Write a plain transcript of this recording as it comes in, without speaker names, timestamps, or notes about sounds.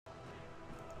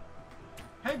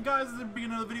Hey guys, this is the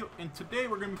beginning of the video, and today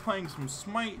we're going to be playing some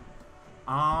Smite.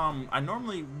 I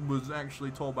normally was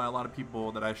actually told by a lot of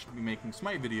people that I should be making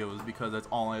Smite videos because that's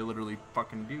all I literally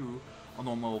fucking do.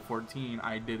 Although I'm level 14,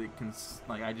 I did it,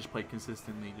 I just play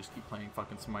consistently, just keep playing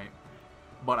fucking Smite.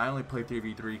 But I only play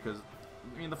 3v3 because,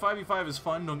 I mean, the 5v5 is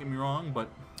fun, don't get me wrong, but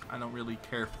I don't really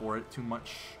care for it too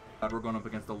much. We're going up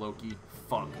against the Loki.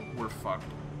 Fuck, we're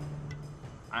fucked.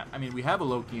 I mean, we have a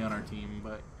Loki on our team,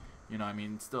 but, you know, I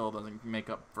mean, it still doesn't make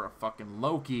up for a fucking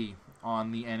Loki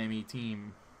on the enemy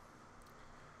team.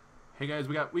 Hey guys,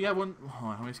 we have one. Oh,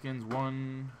 how many skins?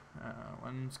 One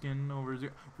skin over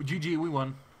 0. GG, we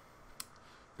won.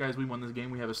 Guys, we won this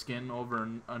game. We have a skin over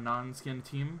a non-skin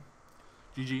team.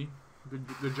 GG.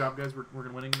 Good job, guys. We're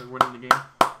winning. We're winning the game.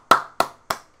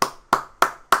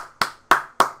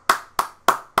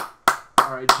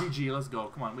 All right, GG. Let's go.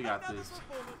 Come on, we got this.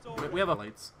 We have a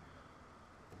lights.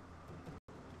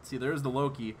 See, there's the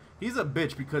Loki. He's a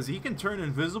bitch because he can turn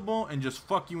invisible and just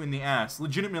fuck you in the ass.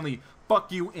 Legitimately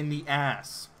fuck you in the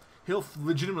ass. He'll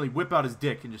legitimately whip out his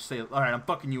dick and just say, alright, I'm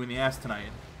fucking you in the ass tonight.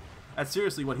 That's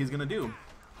seriously what he's gonna do.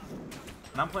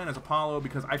 And I'm playing as Apollo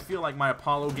because I feel like my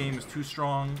Apollo game is too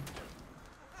strong.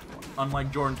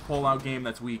 Unlike Jordan's pull-out game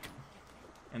that's weak.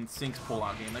 And Sync's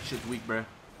pull-out game. That shit's weak, bruh.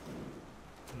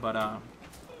 But, I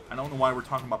don't know why we're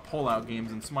talking about pull-out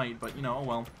games in Smite, but, you know, oh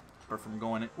well. From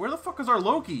going in. Where the fuck is our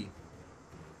Loki?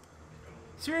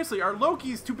 Seriously, our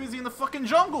Loki's too busy in the fucking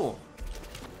jungle.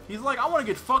 He's like, I want to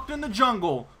get fucked in the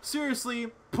jungle.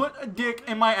 Seriously, put a dick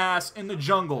in my ass in the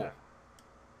jungle.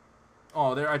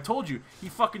 Oh, there, I told you. He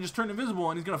fucking just turned invisible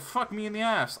and he's gonna fuck me in the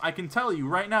ass. I can tell you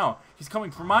right now. He's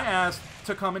coming for my ass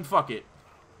to come and fuck it.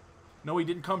 No, he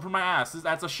didn't come for my ass.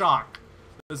 That's a shock.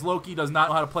 This Loki does not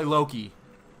know how to play Loki.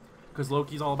 Because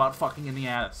Loki's all about fucking in the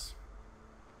ass.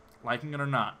 Liking it or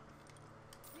not.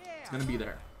 Gonna be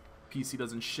there. PC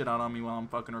doesn't shit out on me while I'm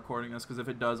fucking recording this, because if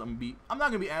it does, I'm not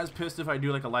gonna be as pissed if I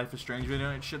do like a Life is Strange video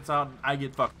and it shits out. I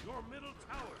get fucked.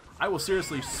 I will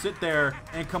seriously sit there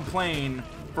and complain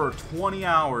for 20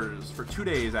 hours, for 2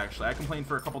 days actually. I complained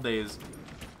for a couple days,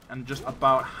 and just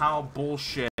about how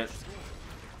bullshit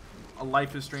a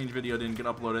Life is Strange video didn't get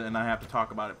uploaded, and I have to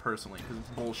talk about it personally because it's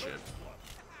bullshit.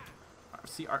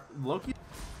 See, our Loki,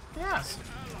 yes.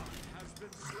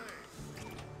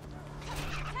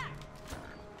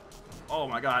 Oh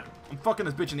my god. I'm fucking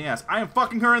this bitch in the ass. I am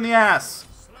fucking her in the ass.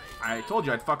 I told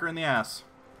you I'd fuck her in the ass.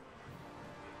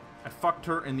 I fucked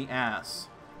her in the ass.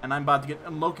 And I'm about to get...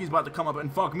 And Loki's about to come up and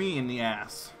fuck me in the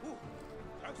ass.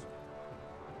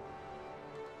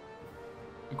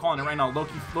 I'm calling it right now.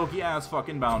 Loki ass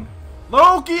fucking bound.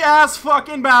 Loki ass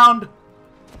fucking bound!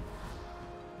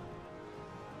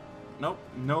 Nope.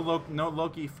 No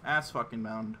Loki ass fucking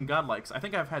bound. Godlikes. I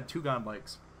think I've had 2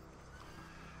 godlikes.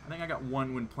 I think I got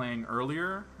one when playing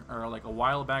earlier, or like a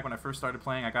while back when I first started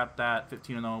playing. I got that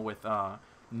 15-0 with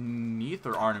Neith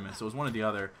or Artemis. It was one or the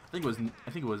other. I think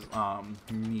it was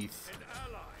Neith.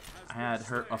 I had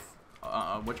her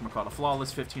whatchamacallit, a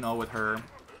flawless 15-0 with her,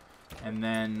 and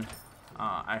then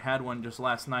I had one just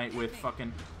last night with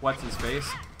fucking what's his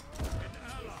face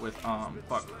with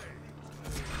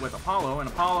with Apollo, and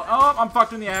Apollo. Oh, I'm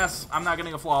fucked in the ass. I'm not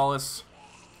getting a flawless.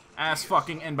 Ass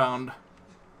fucking inbound.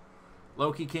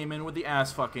 Loki came in with the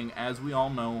ass fucking, as we all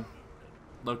know,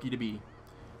 Loki to be.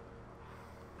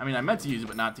 I mean, I meant to use it,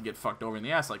 but not to get fucked over in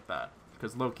the ass like that.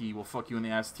 Because Loki will fuck you in the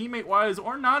ass teammate-wise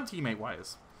or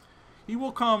non-teammate-wise. He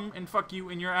will come and fuck you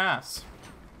in your ass.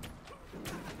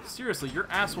 Seriously, your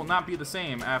ass will not be the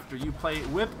same after you play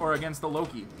with or against the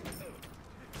Loki.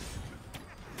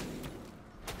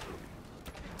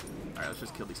 Alright, let's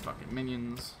just kill these fucking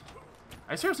minions.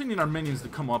 I seriously need our minions to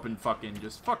come up and fucking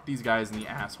just fuck these guys in the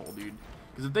asshole, dude.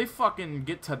 Because if they fucking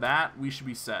get to that, we should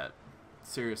be set.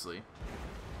 Seriously.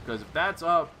 Because if that's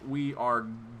up, we are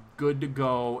good to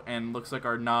go, and looks like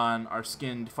our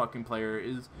skinned fucking player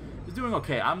is doing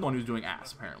okay. I'm the one who's doing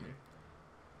ass, apparently.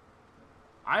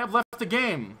 I have left the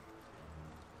game.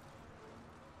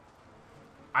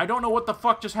 I don't know what the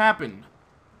fuck just happened.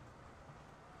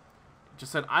 It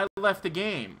just said, I left the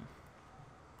game.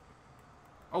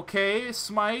 Okay,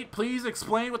 Smite, please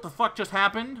explain what the fuck just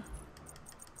happened.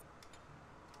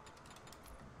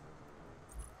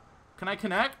 Can I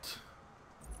connect?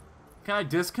 Can I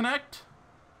disconnect?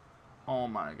 Oh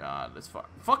my god, this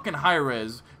fucking high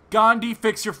res. Gandhi,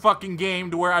 fix your fucking game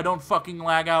to where I don't fucking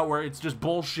lag out, where it's just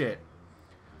bullshit.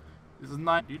 This is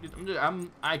not...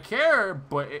 I care,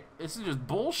 but this is just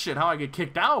bullshit how I get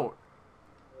kicked out.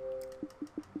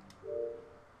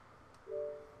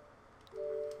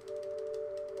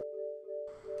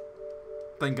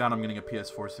 Thank God I'm getting a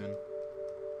PS4 soon.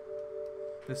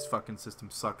 This fucking system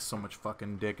sucks so much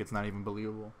fucking dick, it's not even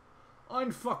believable.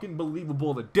 Unfucking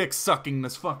believable the dick sucking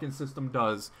this fucking system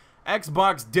does.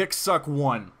 Xbox dick suck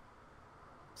 1.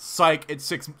 Psych, it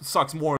sucks more.